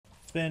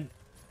Spin.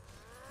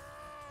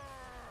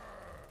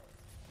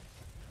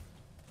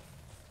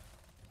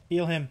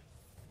 Heal him.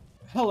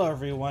 Hello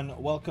everyone,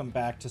 welcome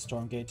back to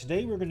Stormgate.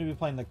 Today we're going to be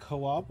playing the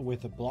co-op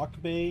with the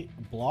Blockade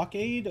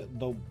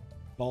the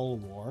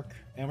Bulwark.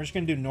 And we're just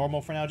going to do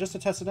normal for now, just to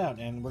test it out.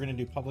 And we're going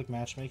to do public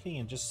matchmaking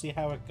and just see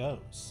how it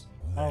goes.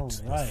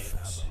 Alright,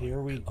 here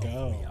we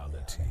go.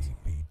 Reality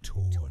be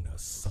torn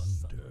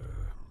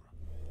asunder.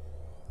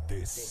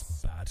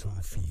 This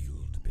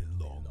battlefield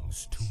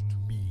belongs to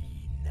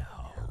me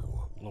now.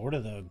 Lord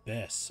of the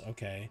Abyss,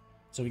 okay.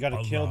 So we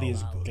gotta kill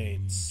these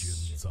gates.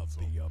 Legions of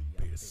the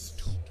Abyss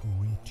to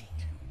greet you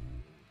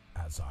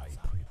as I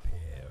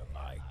prepare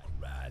my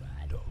grand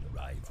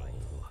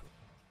arrival.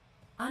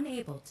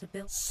 Unable to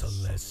build.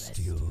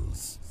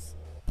 Celestials,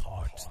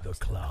 part the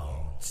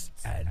clouds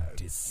and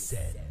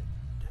descend.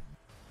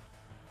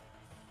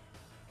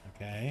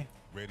 Okay.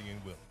 Ready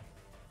and willing.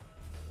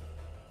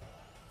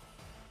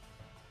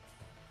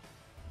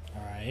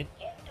 Alright.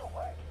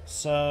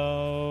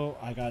 So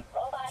I got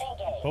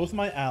both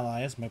my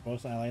allies.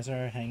 Both allies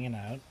are hanging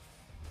out.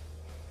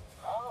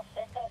 All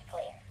systems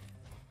clear.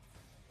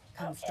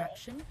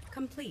 Construction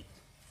complete.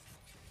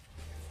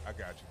 I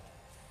got you.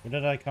 What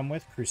did I come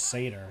with?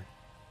 Crusader.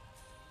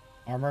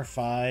 Armor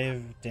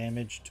 5,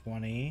 damage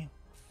 20.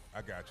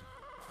 I got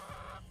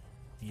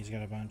you. He's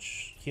got a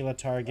bunch. Heal a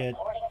target.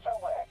 Reporting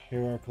for work.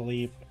 Heroic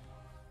leap.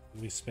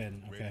 We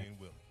spin. Ready Okay. and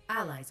willing.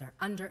 Allies are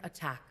under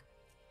attack.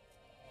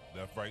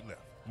 Left, right,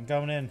 left. I'm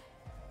going in.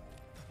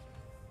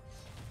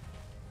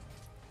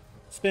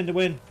 Spin to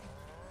win.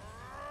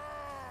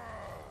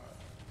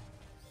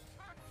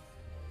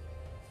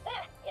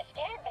 Ah, you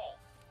scared me.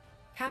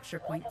 Capture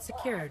point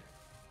secured.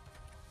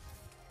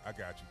 I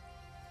got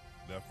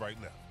you. Left, right,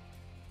 left.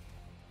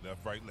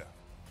 Left, right, left.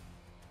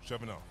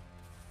 Shoving off.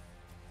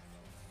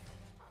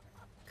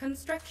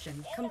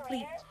 Construction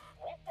complete.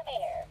 With the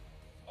beer.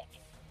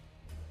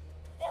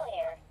 Still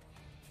here.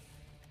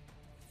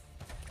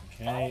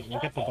 Okay, we'll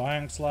get the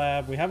buying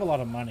slab. We have a lot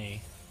of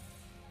money.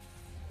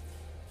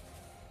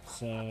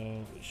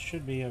 So, it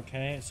should be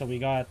okay. So we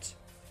got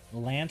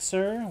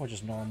Lancer, which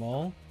is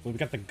normal. But we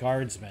got the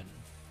Guardsman.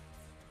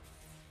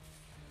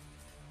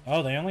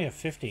 Oh, they only have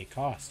 50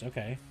 cost.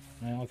 Okay.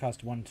 And they only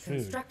cost 1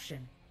 food.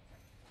 Construction.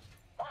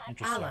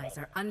 Interesting. Allies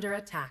are under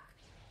attack.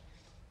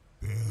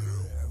 Bear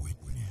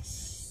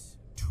witness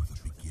to the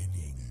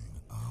beginning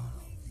of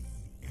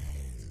the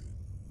end.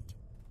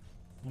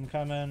 I'm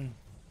coming.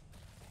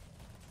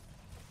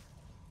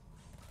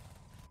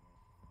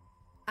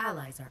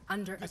 Allies are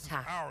under This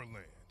attack. is our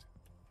land.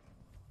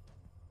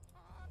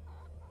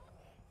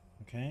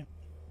 Okay.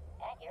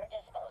 At your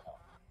disposal.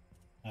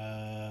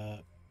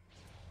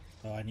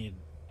 Oh, I need...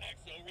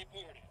 Axel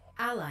reporting.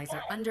 Allies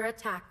are under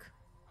attack.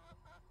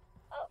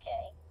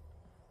 Okay.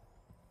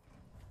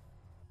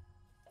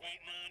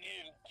 Waiting on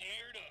you.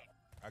 Geared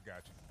up. I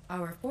got you.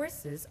 Our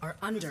forces are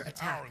under This is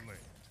attack. our land.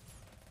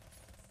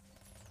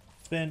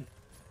 Spin.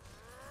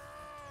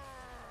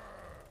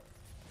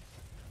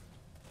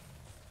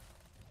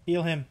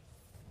 Heal him.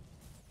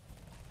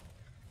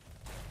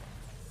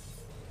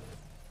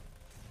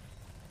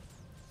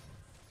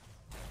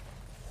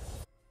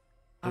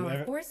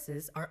 Our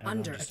forces are Everyone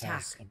under just attack.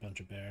 has a bunch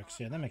of barracks.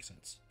 Yeah, that makes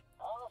sense.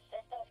 All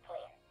systems clear.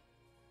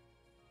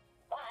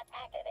 Bot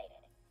activated.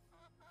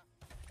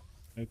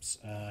 Oops,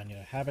 I need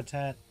a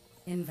habitat.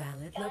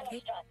 Invalid locate.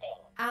 Constructing.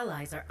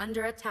 Allies are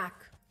under attack.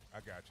 I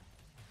got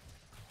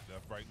you.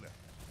 Left, right, left.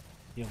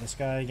 Heal this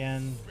guy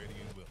again. Ready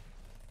and willing.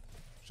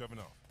 Shoving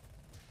off.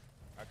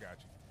 I got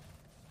you.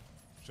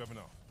 Shoving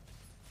off.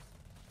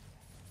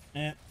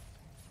 Eh,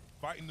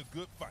 Fighting the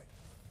good fight.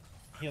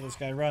 heal this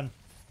guy, run.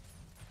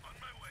 On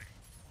my way.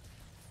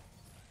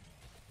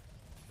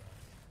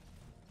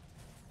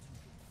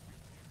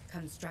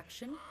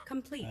 Construction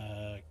complete.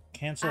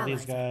 Cancel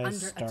these Allies are guys,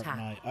 under start attack.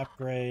 my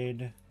upgrade.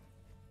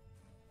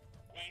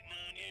 Waiting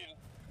on you.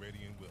 Ready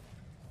and willing.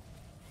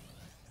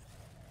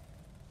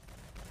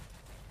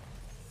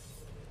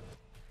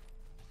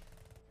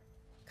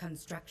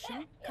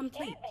 Construction You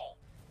complete. scared me.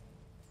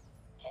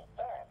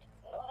 Confirmed.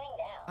 Moving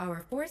now.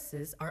 Our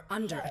forces are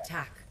under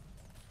attack.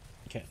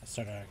 Okay, let's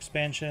start our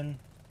expansion.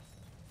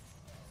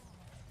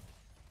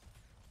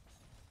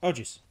 Oh,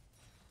 jeez.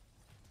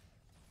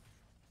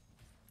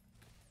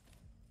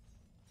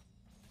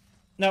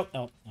 No,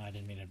 no, I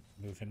didn't mean to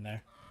move him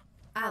there.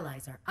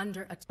 Allies are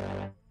under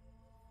attack.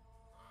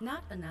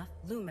 Not enough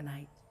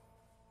luminite.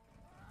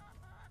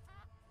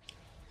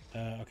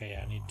 Okay,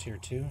 yeah, I need tier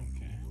 2. Okay.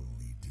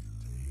 Only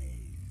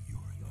delay your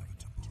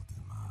inevitable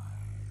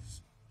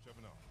demise.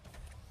 Shoving off.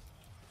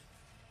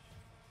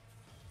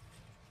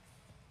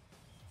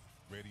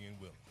 Ready and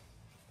willing.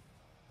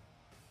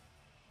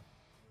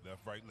 Left,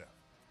 right, left.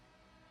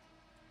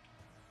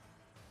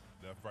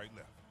 Left, right,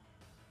 left.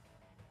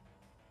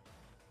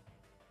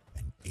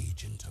 An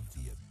agent of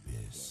the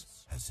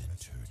Abyss has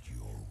entered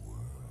your world.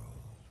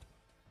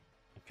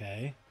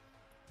 Okay.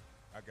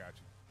 I got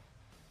you.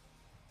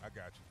 I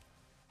got you.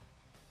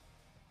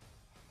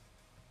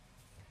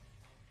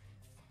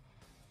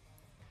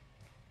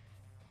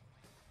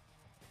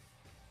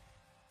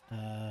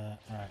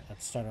 Alright,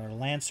 let's start our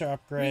Lancer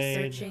upgrade.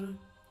 Researching.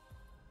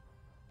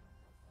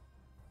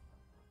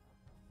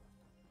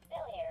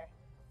 Still here.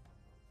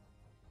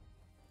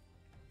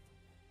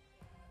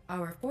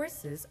 Our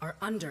forces are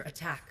under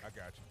attack. I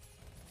got you.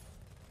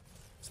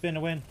 Spin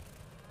to win.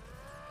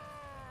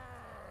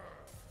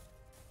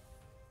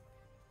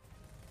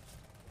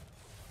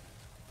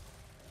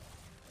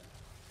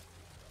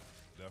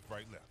 Left,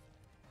 right, left.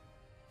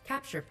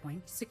 Capture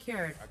point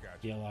secured. I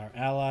got you. Heal our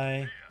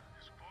ally.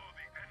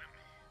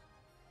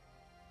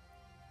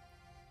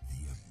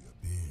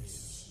 The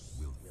abyss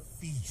will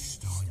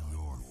feast on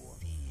your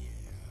fear,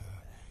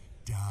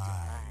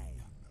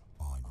 dine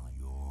on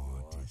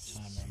your Time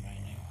despair.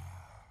 remaining.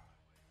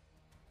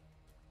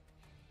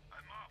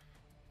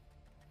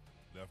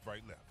 Left,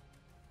 right, left.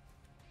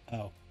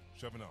 Oh.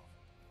 Shoving off.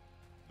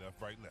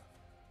 Left, right, left.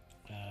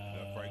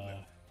 Left, right,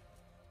 left.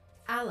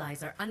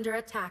 Allies are under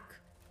attack.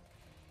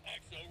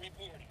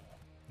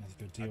 Let's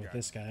go deal with got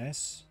this,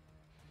 guys.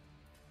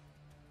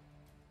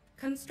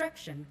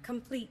 Construction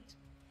complete.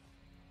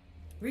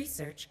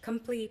 Research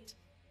complete.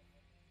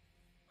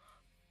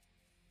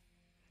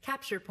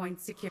 Capture point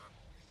secure.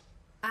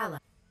 Ally. I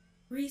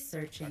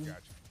Researching. got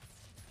you.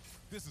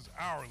 This is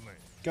our land.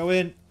 Go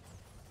in.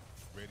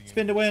 Radiant.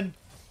 Spin to win.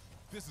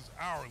 This is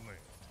our land.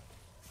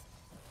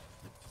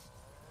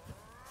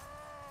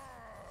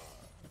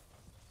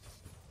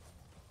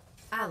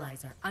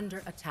 Allies are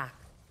under attack.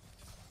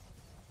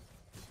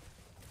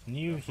 Can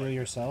you heal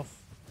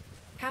yourself?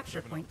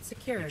 Capture point You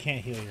secured.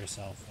 can't heal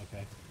yourself.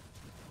 Okay.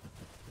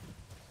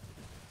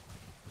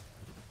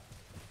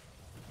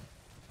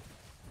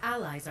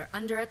 Allies are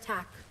under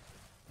attack.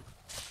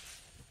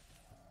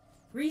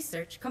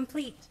 Research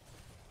complete.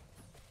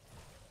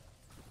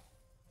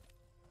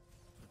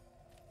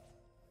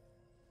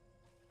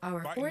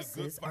 Our Fighting the good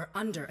forces fight. are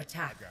under I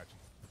attack. got you.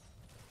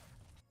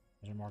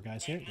 There's more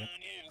guys here. Yep.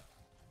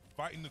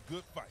 Fighting the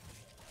good fight.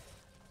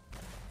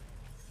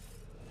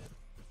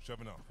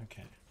 Shoving off.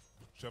 Okay.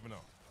 Shoving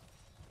off.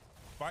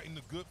 Fighting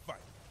the good fight.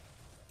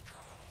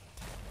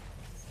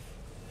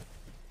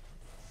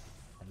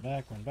 Run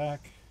back. Run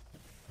back.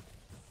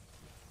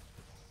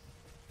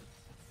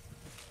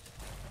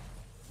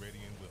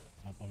 Radiant will.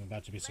 Oh, I'm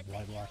about to be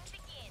supply blocked.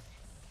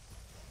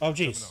 Oh,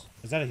 jeez.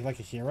 Is that like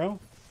a hero?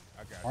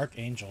 I got you.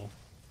 Archangel.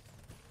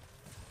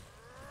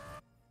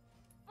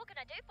 What can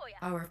I do for you?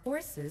 Our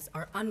forces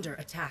are under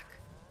attack.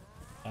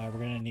 We're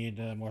gonna need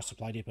more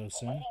supply depots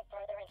soon. Waiting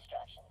further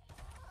instructions.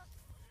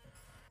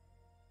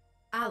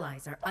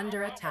 Allies are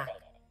under attack.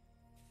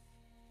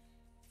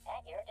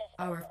 At your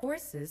disposal. Our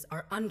forces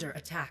are under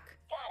attack.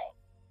 Got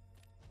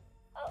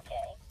it.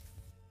 Okay.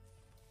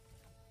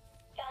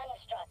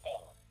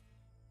 Constructing.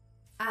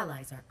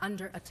 Allies are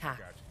under attack.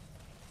 Got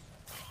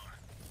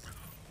you.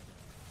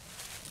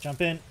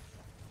 Jump in.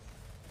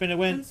 Spin to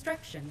win.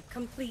 Construction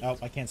complete. Oh,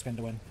 I can't spin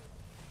to win.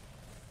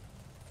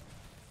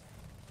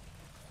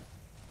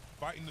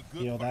 Fighting the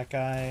good Heal fight. that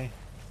guy.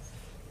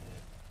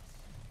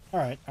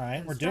 Alright,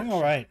 alright. We're doing Construction.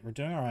 alright. We're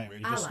doing alright. We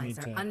just Allies need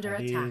are to... under are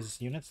attack.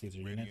 these units? These are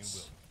Radiant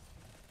units.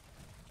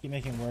 Keep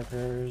making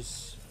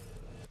workers.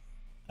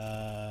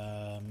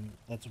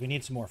 We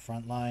need some more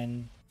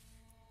frontline.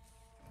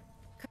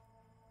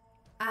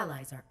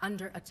 Allies are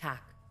under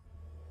attack.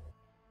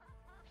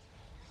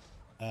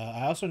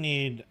 I also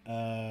need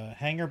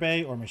hangar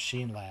bay or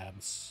machine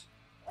labs.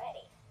 Ready.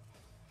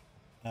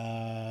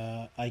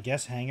 I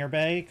guess hangar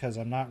bay, because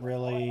I'm not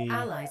really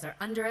Allies are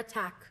under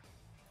attack.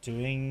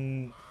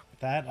 doing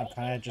that. I'm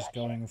kind of just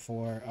going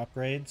for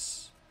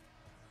upgrades.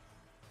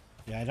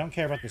 Yeah, I don't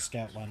care about the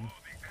scout one.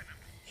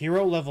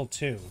 Hero level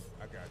 2.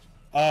 I got you.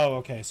 Oh,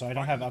 okay, so I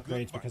don't have Fighting the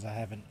good upgrades fight. because I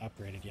haven't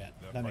upgraded yet.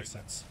 Left, That makes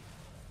right, left. sense.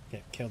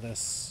 Okay, kill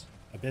this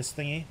abyss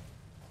thingy.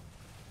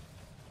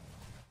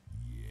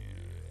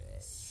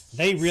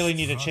 They really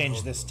need to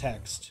change this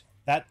text.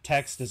 That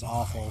text is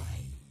awful.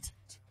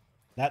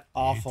 That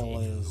awful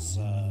is,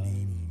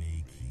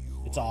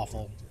 it's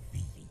awful.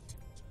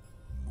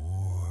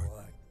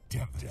 More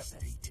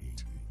devastating.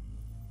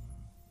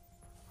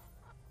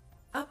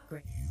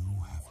 Upgrade.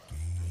 You have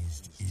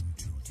gazed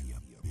into the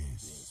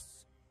abyss.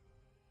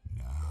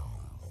 Now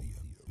the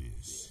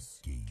abyss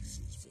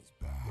gazes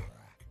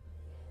back.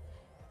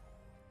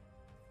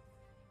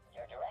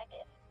 Your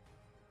directive.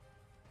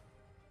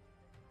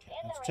 Okay,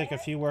 let's take a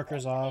few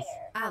workers off.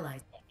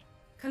 Allies.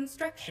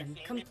 Construction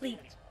complete.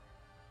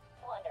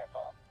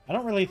 Wonderful. I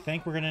don't really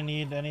think we're gonna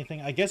need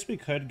anything. I guess we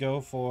could go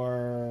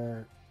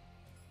for...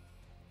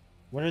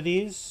 What are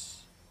these?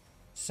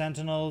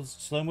 Sentinels,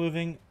 slow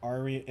moving,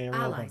 aerial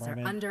Allies are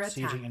bombardment, under attack.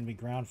 sieging enemy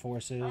ground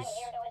forces. I'm here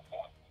to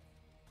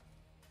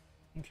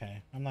assist.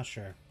 Okay, I'm not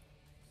sure.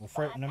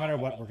 Well, no matter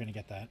what, we're gonna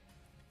get that.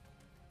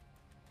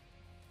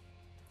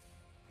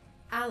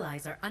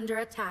 Allies are under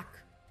attack.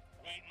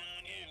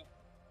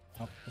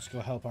 Oh, let's go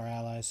help our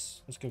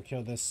allies. Let's go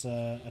kill this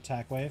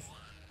attack wave.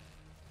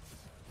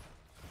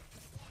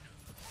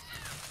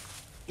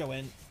 Go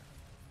in.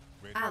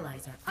 Radiant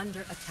Allies are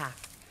under attack.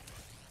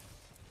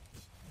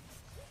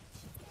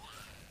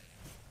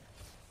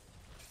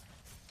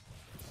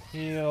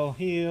 Heal,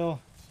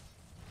 heal.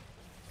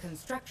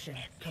 Construction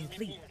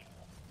complete.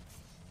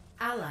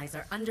 Allies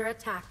are under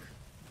attack.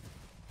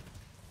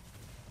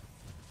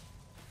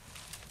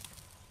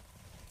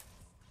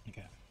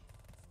 Okay.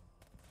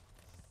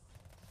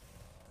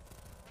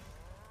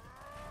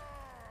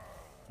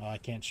 Oh, I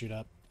can't shoot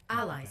up.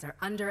 Allies are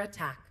under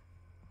attack.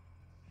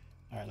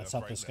 All right, let's Left,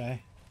 help right, this left.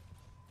 guy.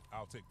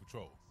 I'll take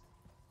patrol.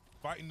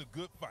 Fighting the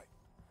good fight.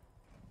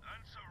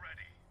 I'm so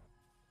ready.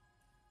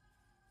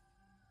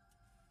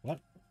 What?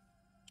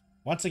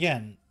 Once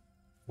again,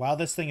 while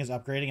this thing is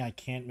upgrading, I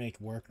can't make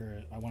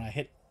worker. When I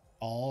hit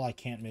all, I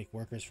can't make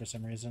workers for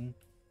some reason,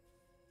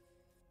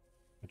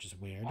 which is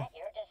weird. At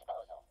your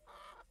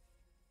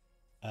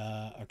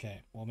disposal.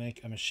 Okay, we'll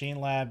make a machine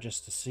lab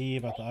just to see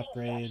about the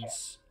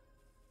upgrades.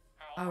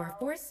 Our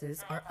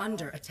forces are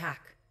under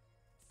attack.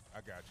 I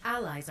got you.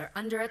 Allies are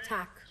under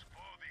attack.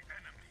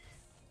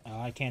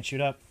 I can't shoot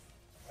up.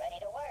 Ready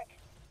to work.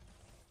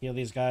 Heal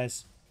these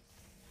guys.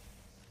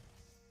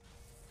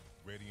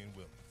 Ready and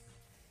willing.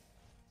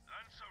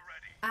 I'm so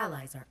ready.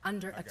 Allies are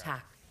under got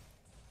attack.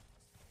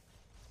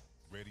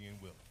 Ready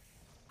and willing.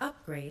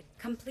 Upgrade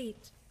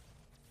complete.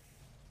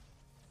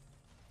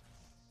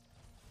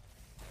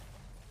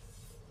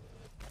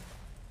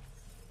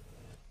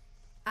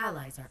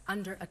 Allies are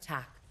under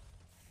attack.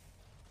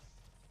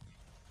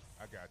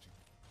 I got you.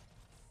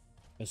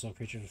 Missile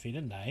creature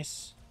defeated.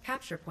 Nice.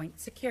 Capture point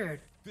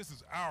secured. This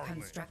is our land.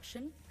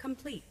 Construction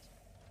complete.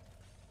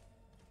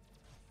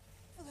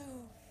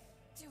 Blue,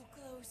 too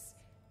close.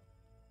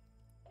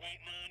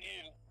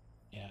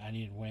 Yeah, I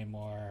need way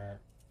more.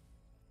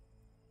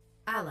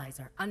 Allies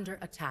are under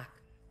attack.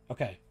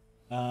 Okay.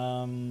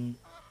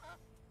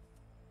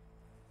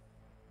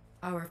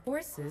 Our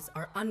forces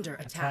are under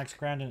Attacks attack.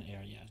 ground and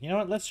air. Yeah. You know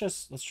what? Let's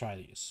try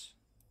these.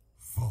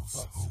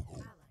 False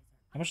hope.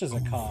 How much does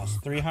it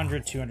cost?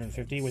 300,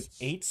 250 with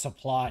 8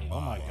 supply. Oh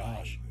my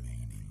gosh.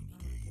 Remaining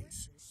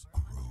gates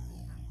grow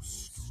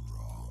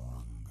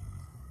stronger.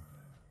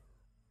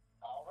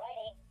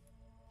 Alrighty.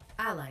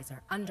 Allies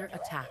are under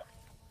attack.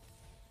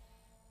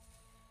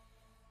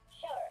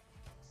 Sure.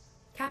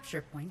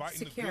 Capture point Fighting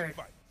the secured. good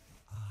fight.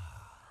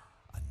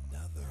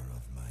 Another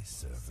of my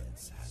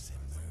servants has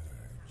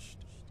emerged.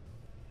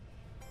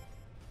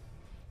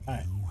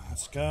 Alright,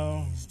 let's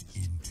go.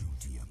 Into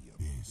the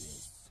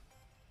abyss.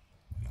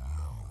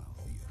 Now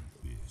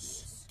the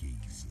abyss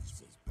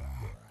gazes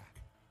back.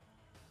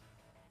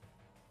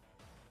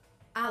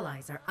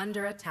 Allies are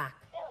under attack.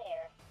 Still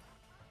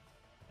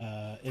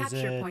here. Is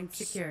Capture it point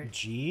secured.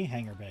 G?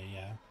 Hangar bay,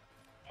 yeah.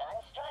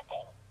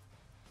 Constructing.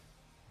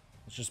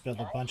 Let's just build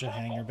a bunch of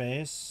hangar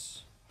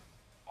bays.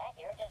 At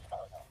your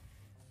disposal.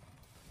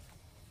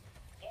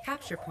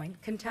 Capture point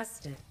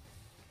contested.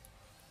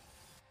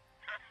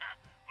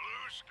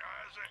 Blue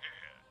skies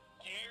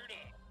ahead. Geared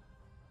up.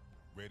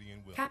 Ready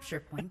and willing. Capture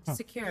point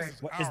secured.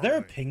 What, is there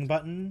a ping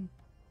button?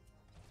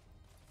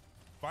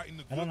 Fighting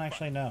the good I don't fight.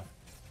 actually know.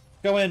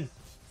 Go in.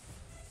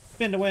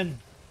 Spin to win.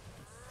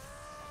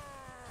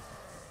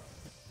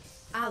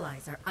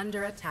 Allies are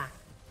under attack.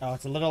 Oh,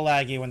 it's a little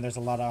laggy when there's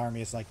a lot of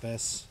armies like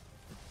this.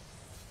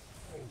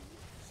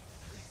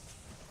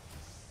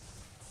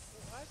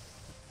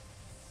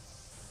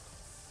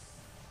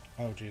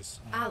 Oh, jeez.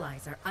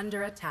 Allies are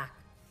under attack.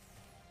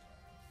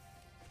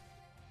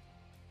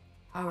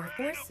 Our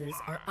forces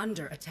are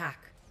under attack.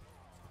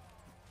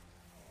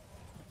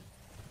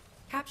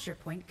 Capture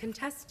point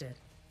contested.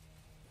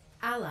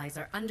 Allies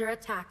are under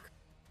attack.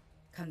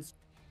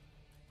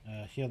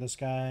 Heal this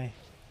guy.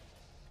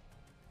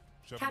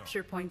 Shoving up.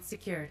 Capture point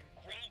secured.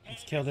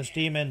 Let's kill this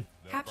demon.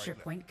 Left, Capture right,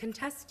 left. point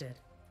contested.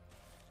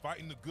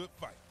 Fighting the good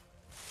fight.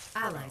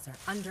 Allies are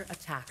under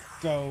attack.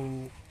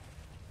 Go.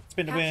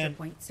 Spin to Capture win.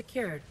 point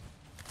secured.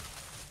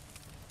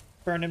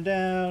 Burn him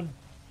down.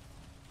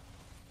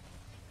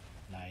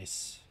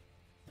 Nice.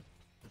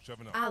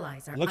 Shoving up.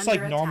 Allies are Looks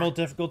under like normal attack.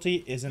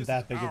 difficulty isn't This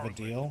that is big of our a land.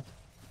 deal.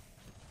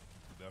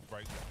 Left,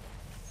 right, left.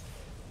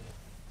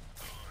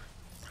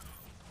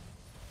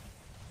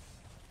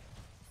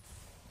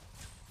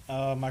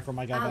 Micro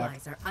my guy back.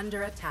 Allies are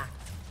under attack.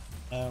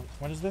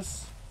 What is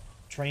this?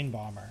 Train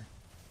bomber.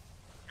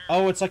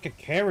 Oh, it's like a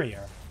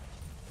carrier.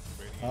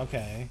 Ready and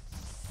Okay.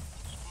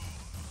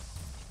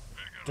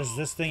 Does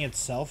this thing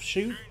itself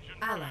shoot?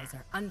 Allies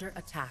are under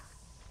attack.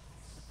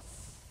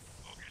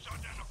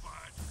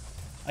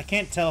 I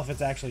can't tell if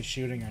it's actually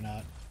shooting or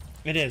not.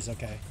 It is,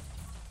 okay.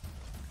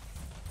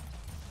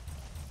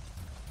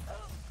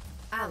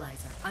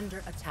 Allies are under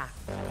attack.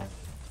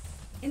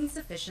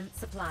 Insufficient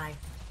supply.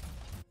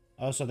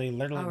 Oh, so they Our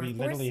literally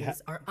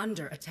forces are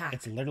under attack.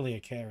 it's literally a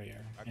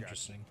carrier. got you.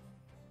 Interesting.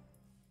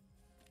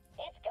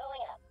 It's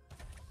going up.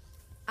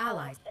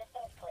 Allies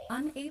Systems clear.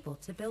 unable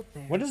to build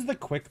there. What is the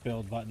quick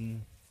build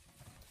button?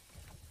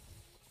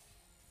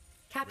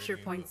 Capture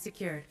point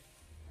secured.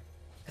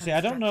 See, I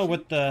don't know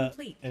what the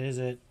Complete. is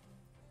it.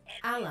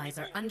 Allies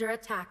are under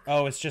attack.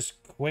 Oh, it's just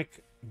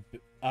quick.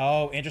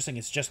 Oh, interesting.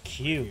 It's just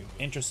Q.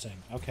 Interesting.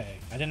 Okay,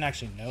 I didn't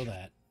actually know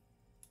that.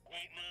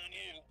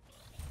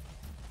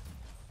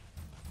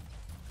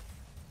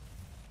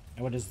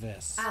 And what is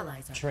this?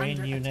 Allies are Train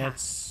under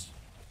units.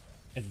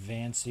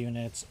 Advanced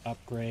units,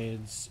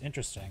 upgrades.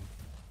 Interesting.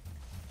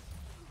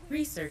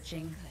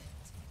 Researching.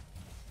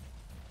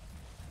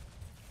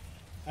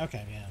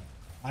 Okay, yeah.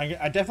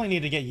 I definitely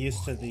need to get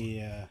used to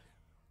the,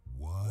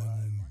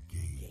 One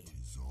gate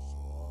is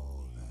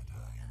all that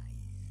I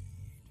need.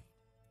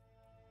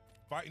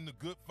 Fighting the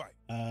good fight.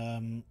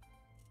 There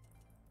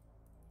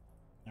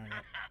we go.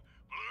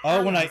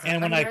 Oh, when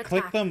I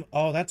click them,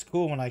 oh, that's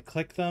cool. When I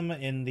click them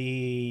in the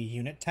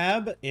unit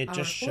tab, it Our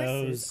just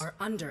forces shows, are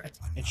under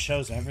attack. it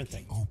shows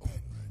everything.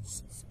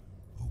 Opens.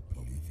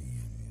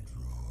 Oblivion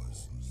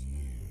draws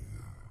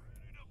near.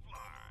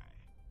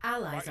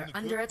 Allies are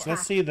under attack.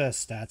 Let's see the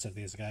stats of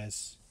these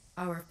guys.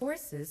 Our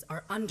forces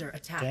are under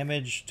attack.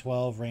 Damage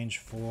 12, range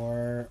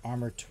 4,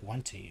 armor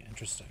 20.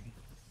 Interesting.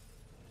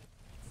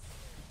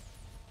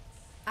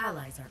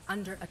 Allies are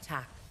under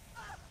attack.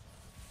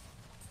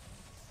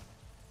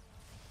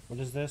 What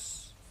is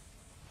this?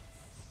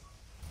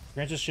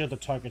 Grants a shield to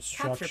target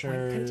Capture point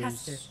structures.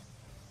 contested.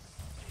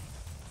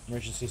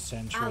 Emergency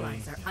sentry.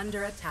 Allies are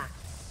under attack.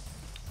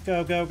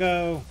 Go, go,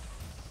 go.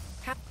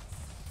 Cap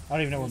I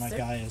don't even know where my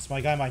guy is.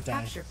 My guy might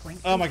die. Capture point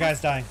Oh, my guy's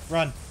contested. dying.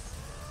 Run.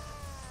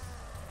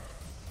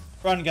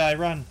 Run, guy,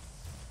 run.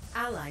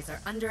 Allies are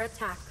under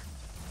attack.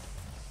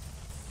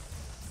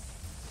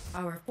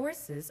 Our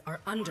forces are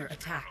under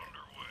attack.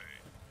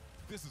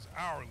 This is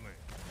our land.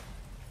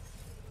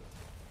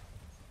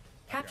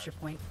 Capture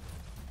point.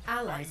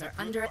 Allies are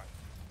under.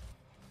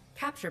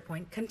 Capture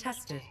point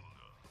contested.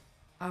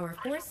 Our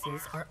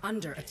forces are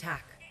under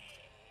attack.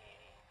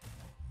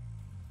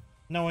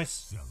 Noise.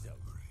 Celebrate.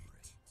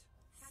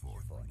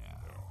 For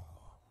now.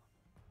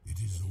 It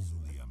is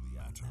only a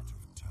matter of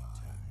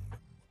time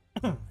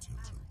until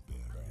the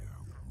barrier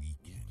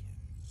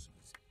weakens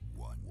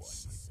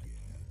once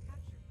again.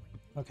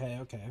 Okay,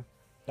 okay.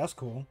 That's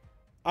cool.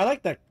 I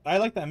like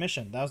that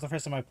mission. That was the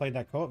first time I played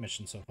that co-op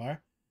mission so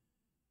far.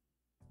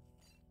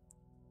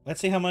 Let's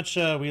see how much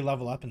we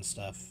level up and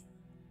stuff.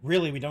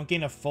 Really, we don't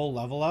gain a full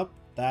level up?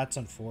 That's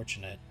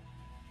unfortunate.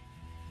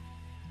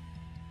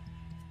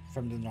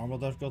 From the normal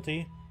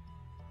difficulty?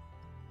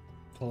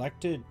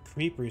 Collected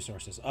creep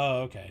resources.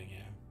 Oh, okay,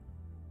 yeah.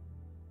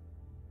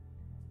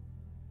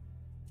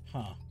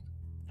 Huh.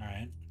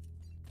 Alright.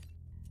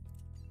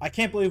 I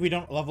can't believe we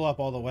don't level up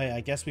all the way.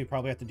 I guess we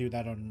probably have to do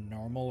that on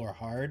normal or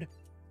hard.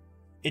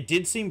 It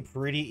did seem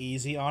pretty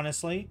easy,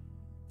 honestly.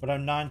 But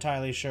I'm not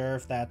entirely sure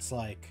if that's,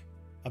 like,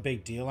 a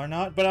big deal or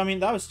not. But, I mean,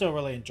 that was still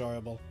really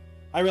enjoyable.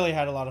 I really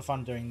had a lot of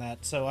fun doing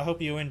that. So I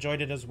hope you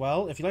enjoyed it as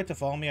well. If you'd like to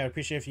follow me, I'd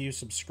appreciate if you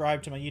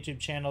subscribe to my YouTube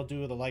channel.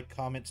 Do the like,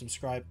 comment,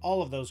 subscribe,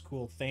 all of those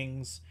cool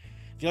things.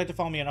 If you'd like to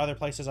follow me on other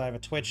places, I have a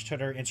Twitch,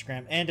 Twitter,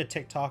 Instagram, and a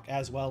TikTok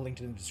as well, linked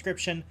in the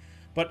description.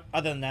 But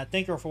other than that,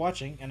 thank you all for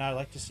watching, and I'd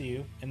like to see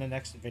you in the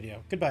next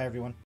video. Goodbye,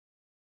 everyone.